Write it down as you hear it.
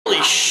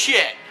Holy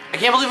shit! I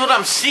can't believe what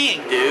I'm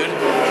seeing, dude.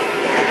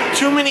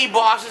 Too many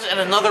bosses and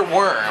another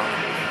worm.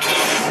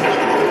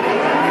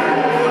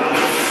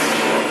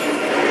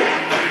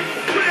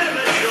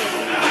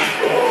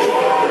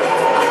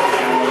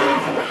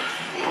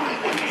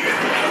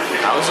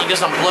 Now let's get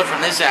some blood from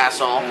this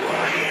asshole.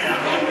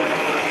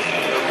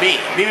 B,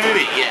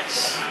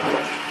 yes.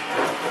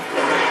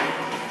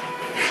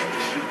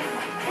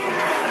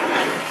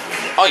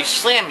 Oh, you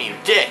slammed me, you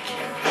dick.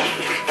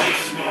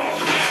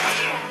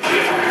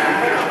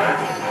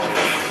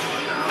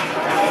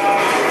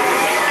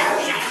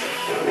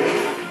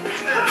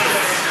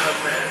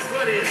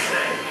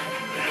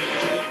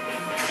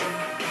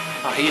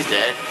 Oh, he's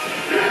dead.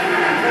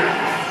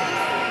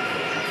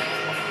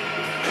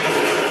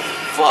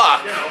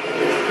 Fuck!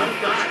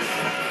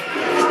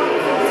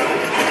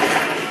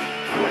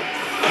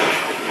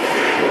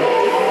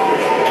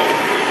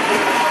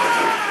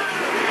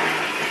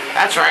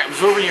 That's right, I'm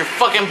absorbing your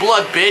fucking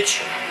blood,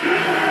 bitch.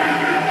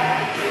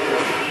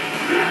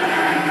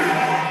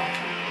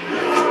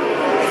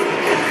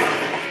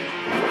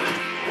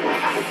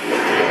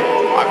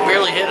 I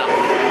barely hit him.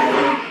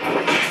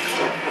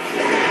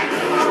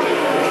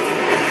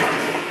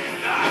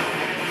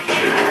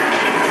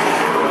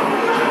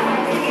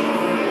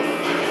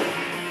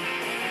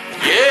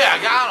 Yeah, I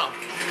got him.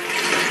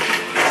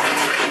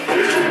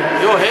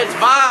 Your head's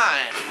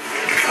mine.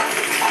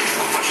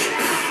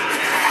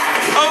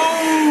 Oh!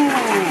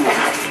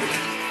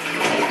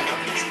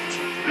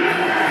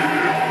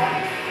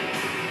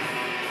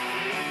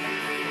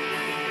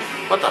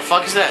 What the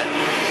fuck is that?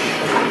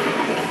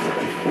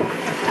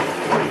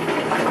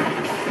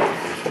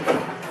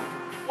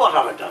 What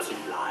are a dozen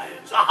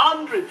lives?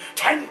 100,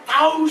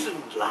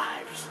 10,000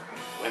 lives,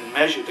 when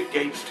measured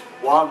against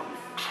one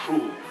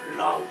true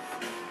love.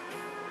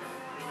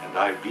 And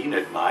I've been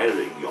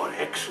admiring your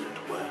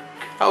excellent work.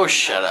 Oh,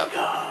 shut up.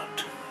 God.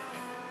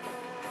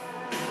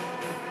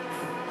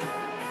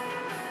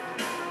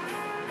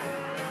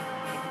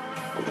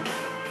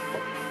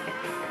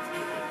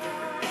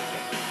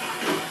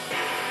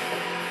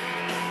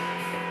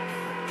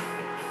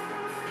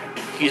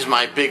 He's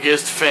my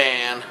biggest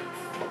fan.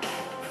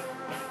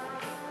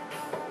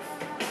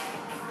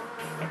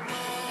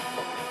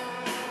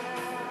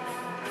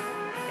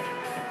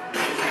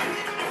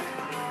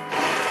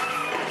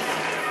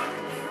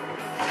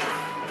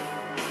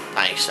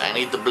 Nice, I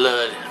need the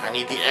blood. I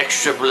need the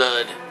extra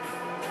blood.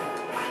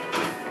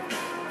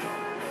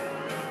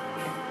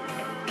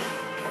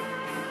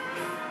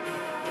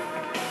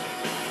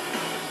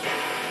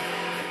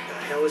 What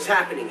the hell is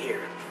happening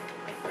here?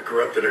 The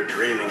corrupted are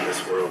dreaming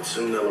this world.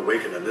 Soon they'll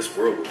awaken and this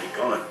world will be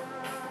gone.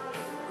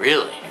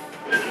 Really?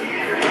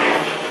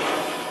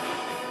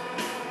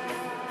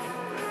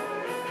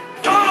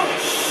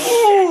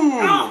 Oh!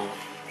 No!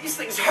 These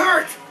things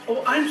hurt!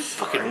 Oh, I'm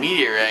sorry. Fucking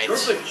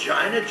meteorites. Did your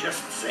vagina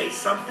just say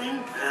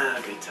something? Ah,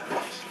 good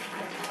times.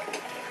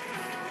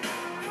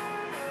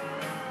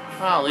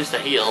 Well, at least I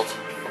healed.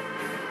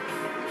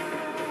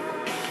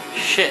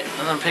 Shit, I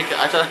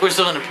thought I was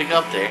still gonna pick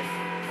up there.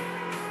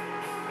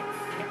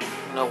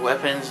 No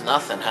weapons,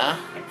 nothing, huh?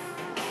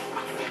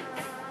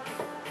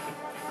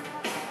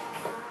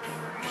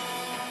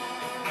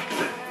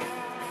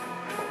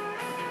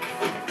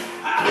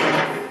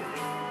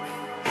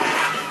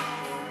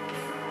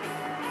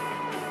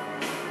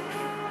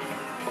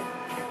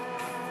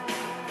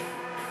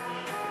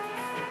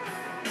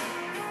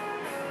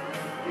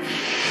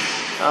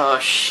 Oh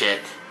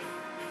shit.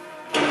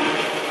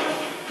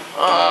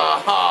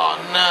 Oh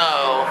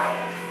no.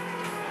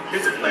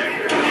 Here's a plan.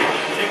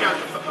 Take out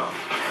the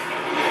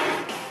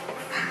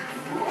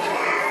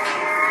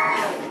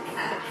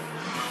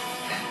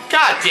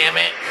God damn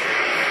it.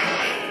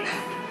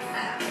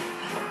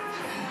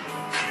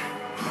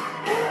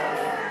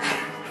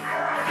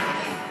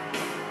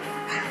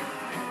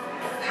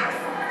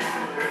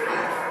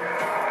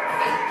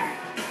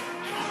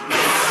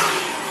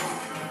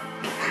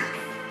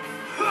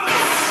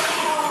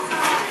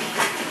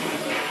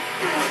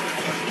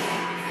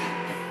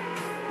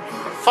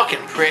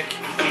 Fucking prick.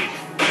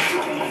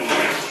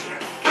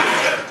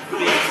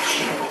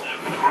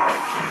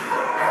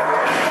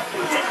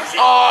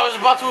 Oh, I was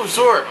about to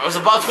absorb. I was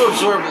about to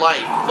absorb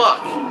light.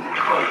 Fuck.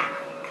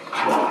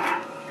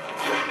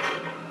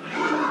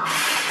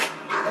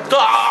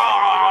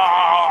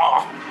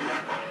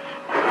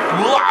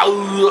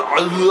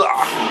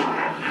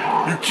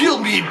 You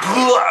killed me.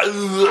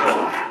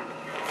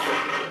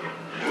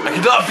 I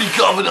cannot be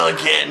governor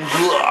again.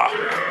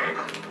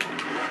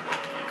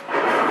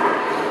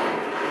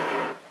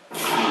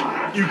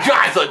 You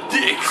guys are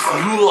dicks!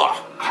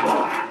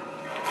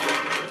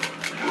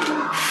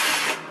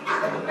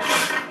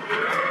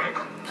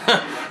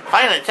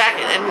 Find and attack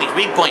an enemy's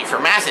weak point for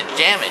massive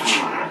damage.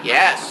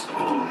 Yes.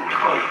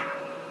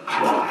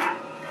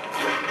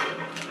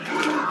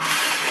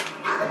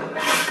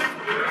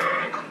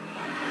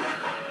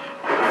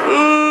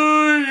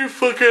 Oh, you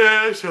fucking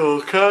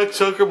asshole.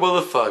 Cocksucker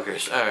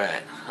motherfuckers.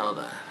 Alright, hold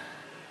on.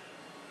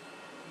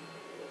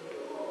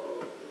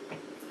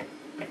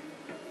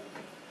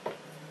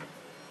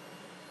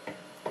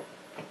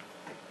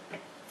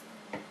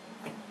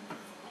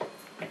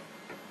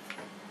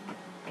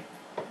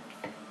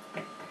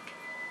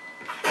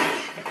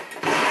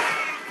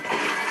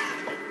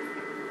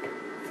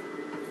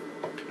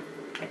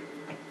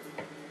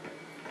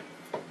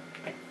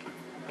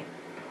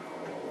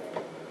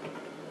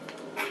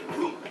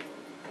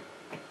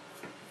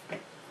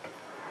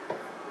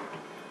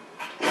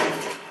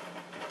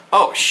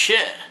 Oh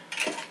shit.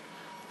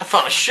 I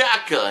found a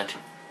shotgun.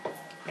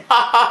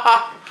 Ha ha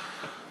ha.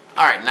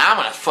 Alright, now I'm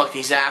gonna fuck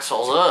these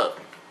assholes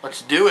up.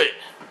 Let's do it.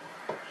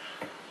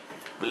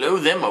 Blow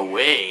them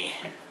away.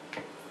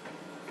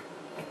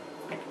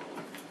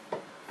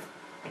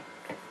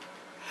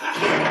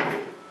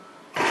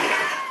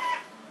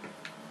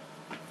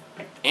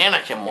 And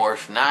I can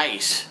morph.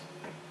 Nice.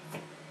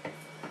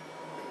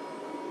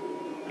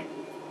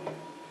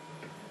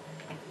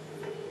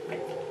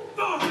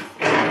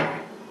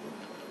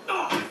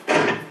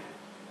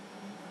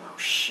 Oh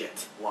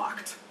shit,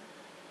 locked.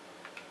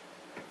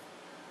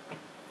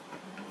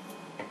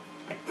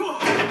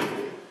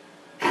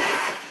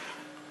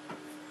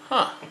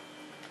 Huh.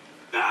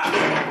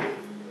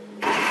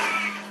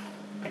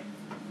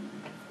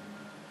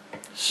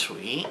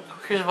 Sweet.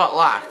 Who cares about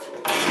locked?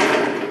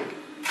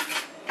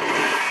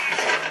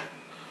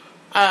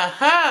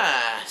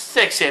 Aha!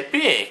 Sexy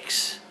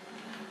pics.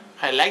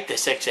 I like the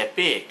sexy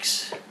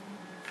pics.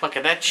 Fuck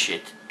at that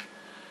shit.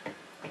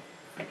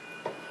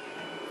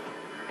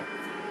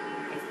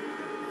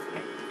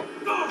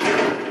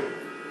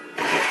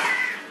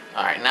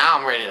 Alright, now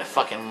I'm ready to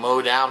fucking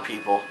mow down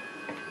people.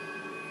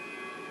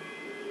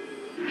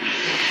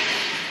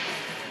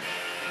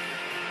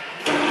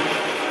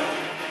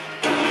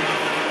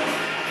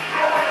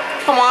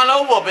 Come on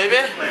over,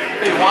 baby.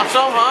 You want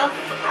some, huh?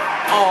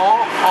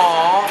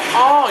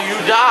 Oh, you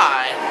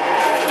die.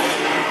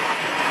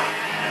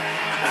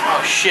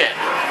 Oh, shit.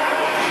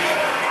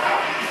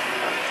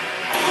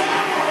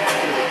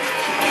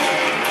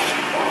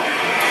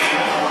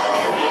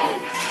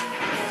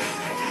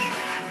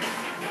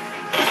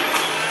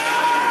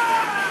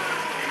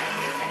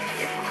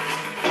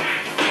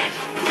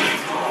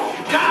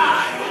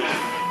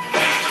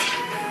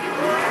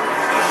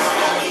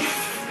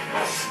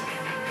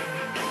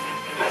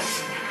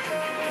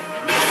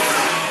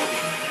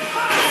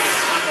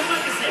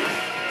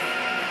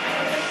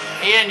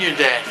 And you're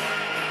dead.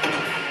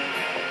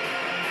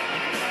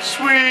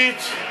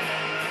 Sweet.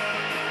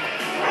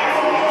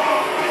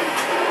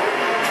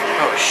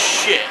 Oh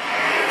shit.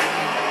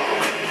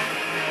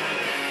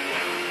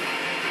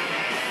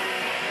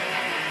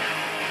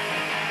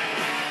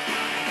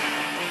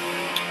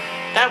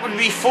 That would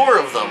be 4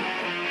 of them.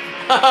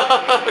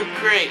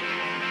 Great.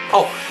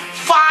 Oh,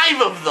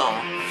 5 of them.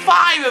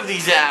 5 of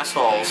these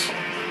assholes.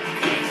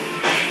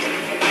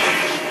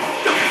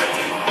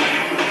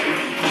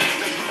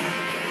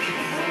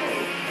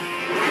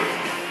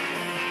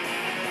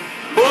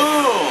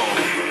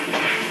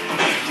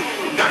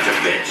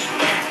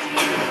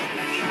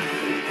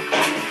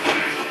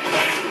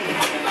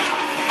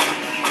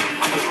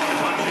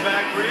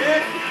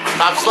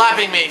 Stop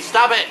slapping me.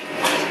 Stop it.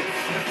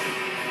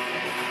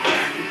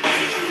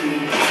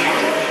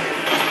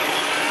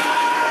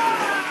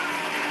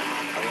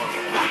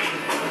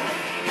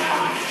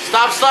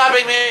 Stop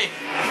slapping me.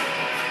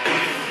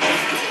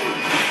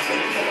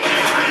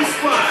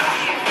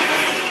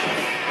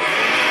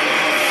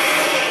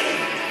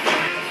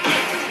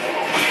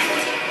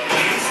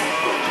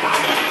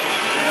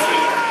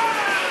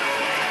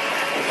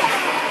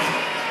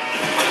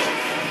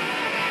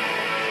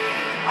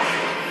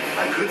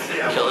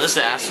 Kill this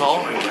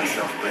asshole.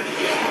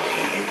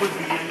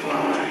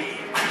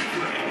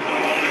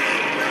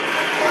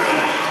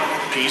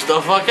 Peace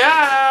the fuck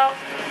out.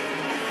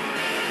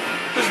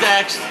 Who's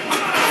next?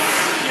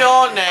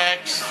 You're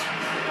next.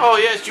 Oh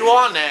yes, you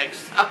are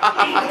next.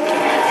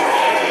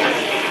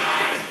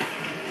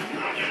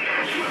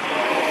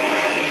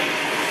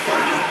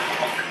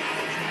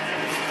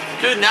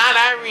 Good night,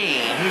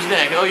 Irene. Who's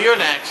next? Oh, you're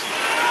next.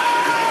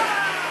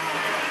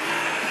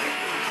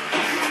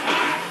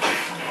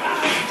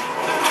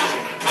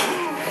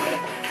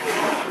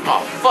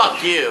 Oh,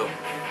 fuck you.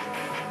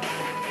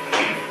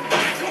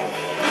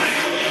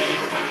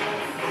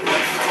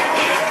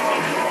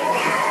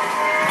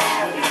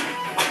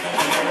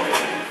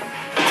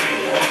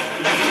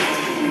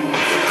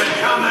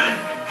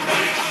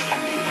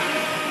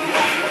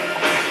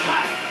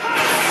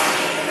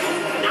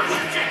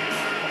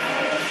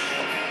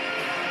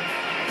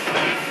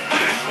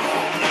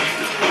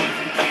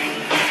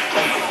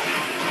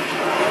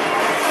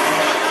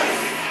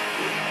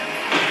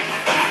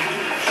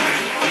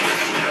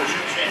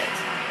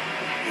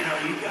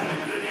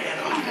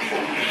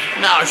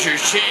 Now's your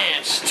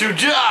chance to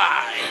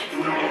die!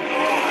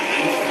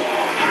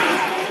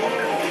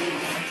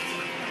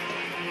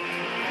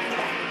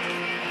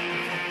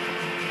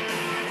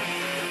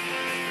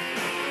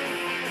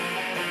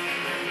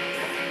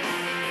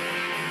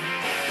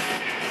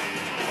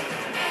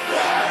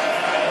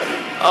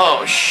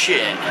 Oh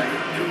shit.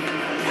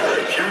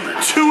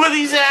 2 of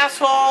these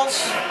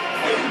assholes?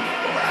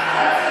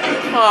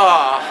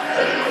 Oh.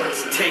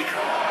 Let's take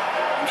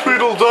her.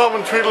 Tweedledum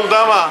and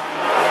Tweedledummer.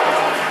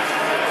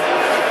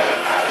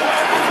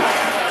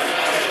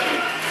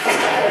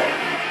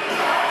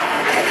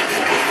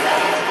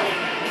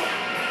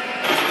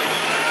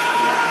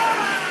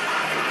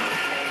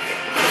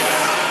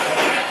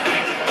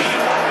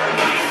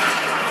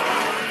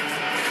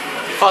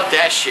 Fuck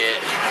that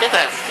shit. Get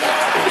that.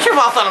 Get your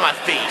mouth out of my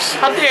face.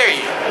 How dare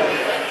you?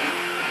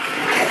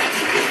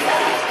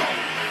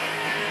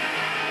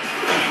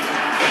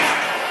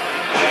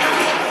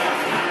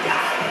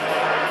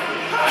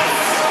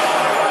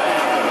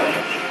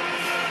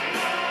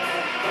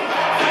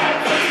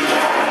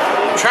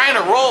 I'm trying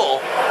to roll.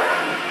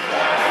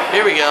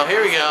 Here we go.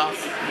 Here we go.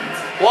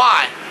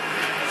 Why?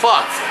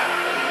 Fuck.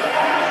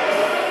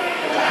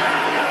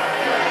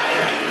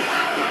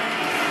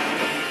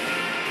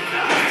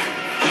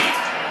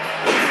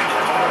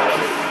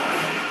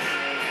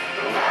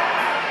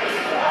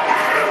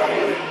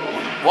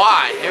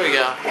 Why? Here we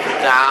go.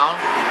 Down.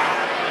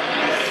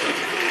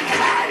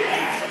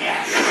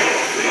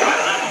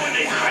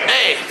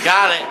 Hey,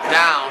 got it.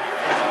 Down.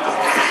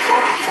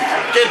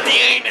 Get the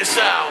anus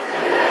out.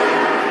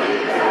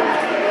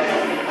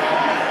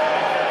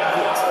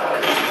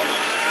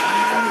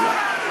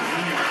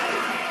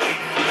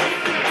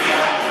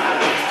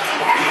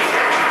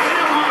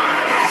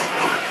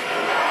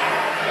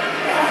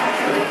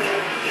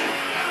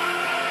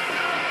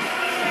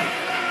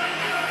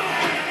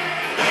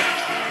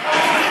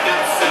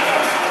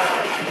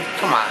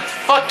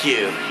 Fuck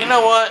you. You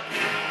know what?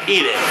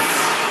 Eat it.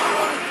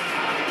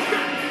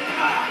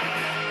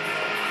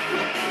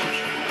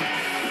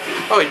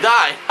 Oh, he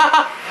died.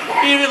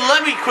 He didn't even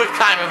let me quick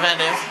time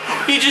event him.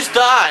 He just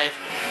died.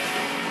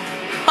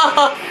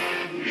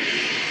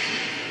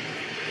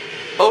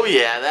 Oh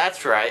yeah,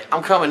 that's right.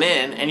 I'm coming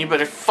in, and you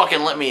better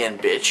fucking let me in,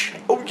 bitch.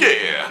 Oh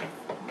yeah.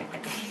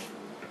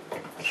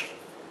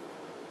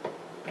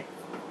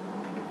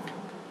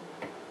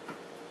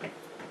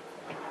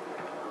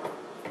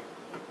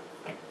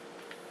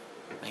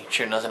 Make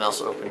sure nothing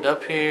else opened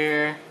up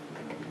here.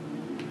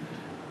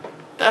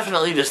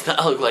 Definitely does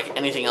not look like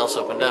anything else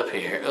opened up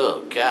here.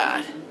 Oh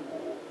god.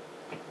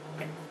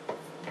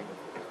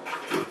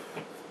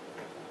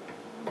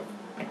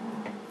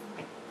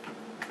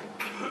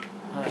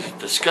 That's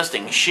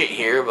disgusting shit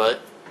here,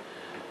 but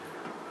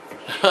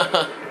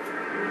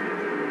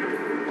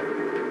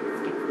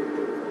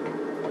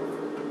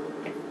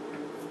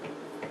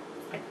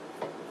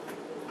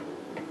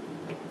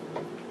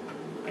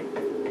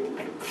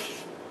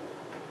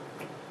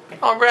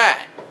all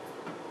right.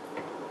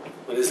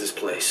 What is this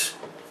place?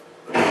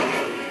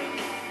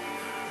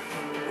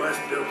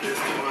 West built this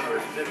to honor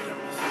his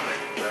victims,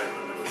 back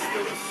when there was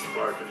still a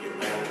spark of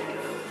humanity in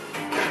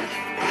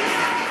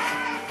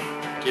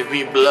him. Give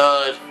me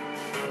blood.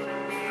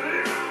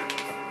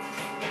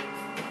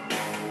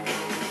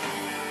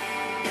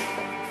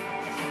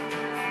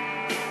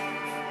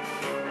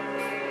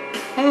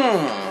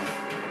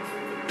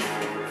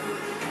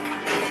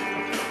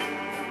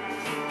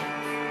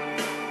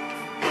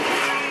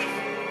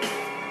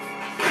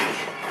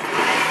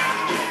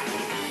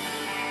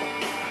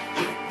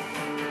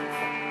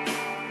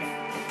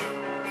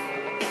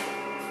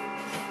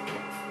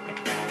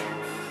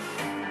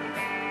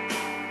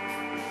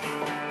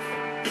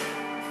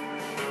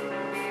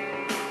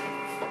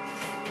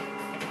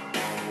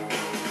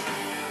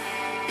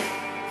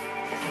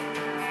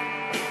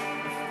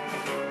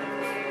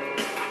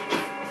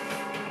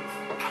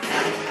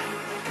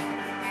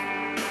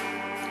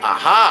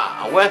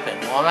 Aha! A weapon.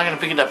 Well, I'm not gonna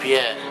pick it up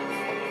yet.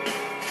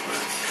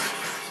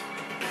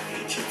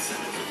 Ancient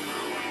centers of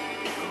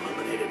power,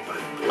 eliminated by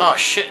blood. Oh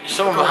shit!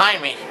 Someone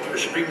behind me. There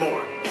should be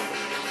more.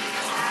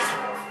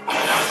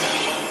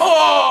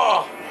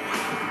 Oh!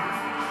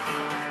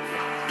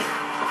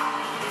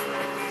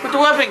 Where'd the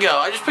weapon go?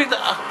 I just picked the.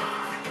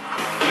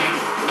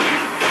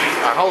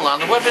 Alright, hold on.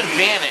 The weapon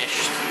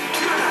vanished.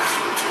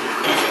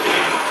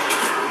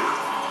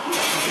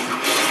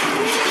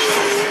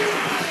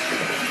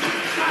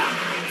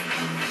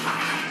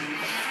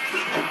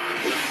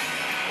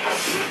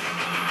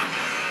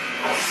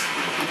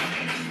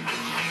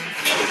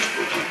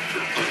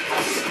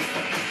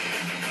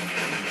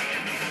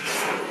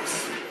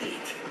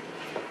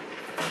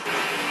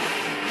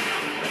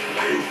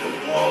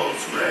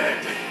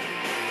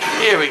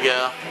 Here we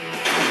go.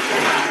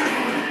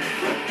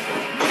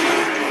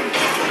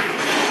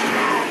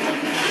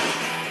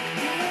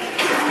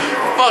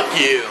 Fuck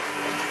you.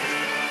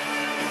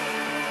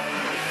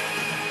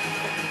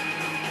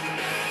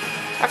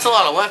 That's a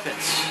lot of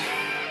weapons.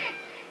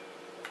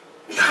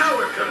 Now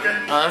we're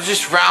cooking. That was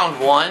just round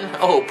one.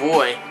 Oh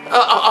boy.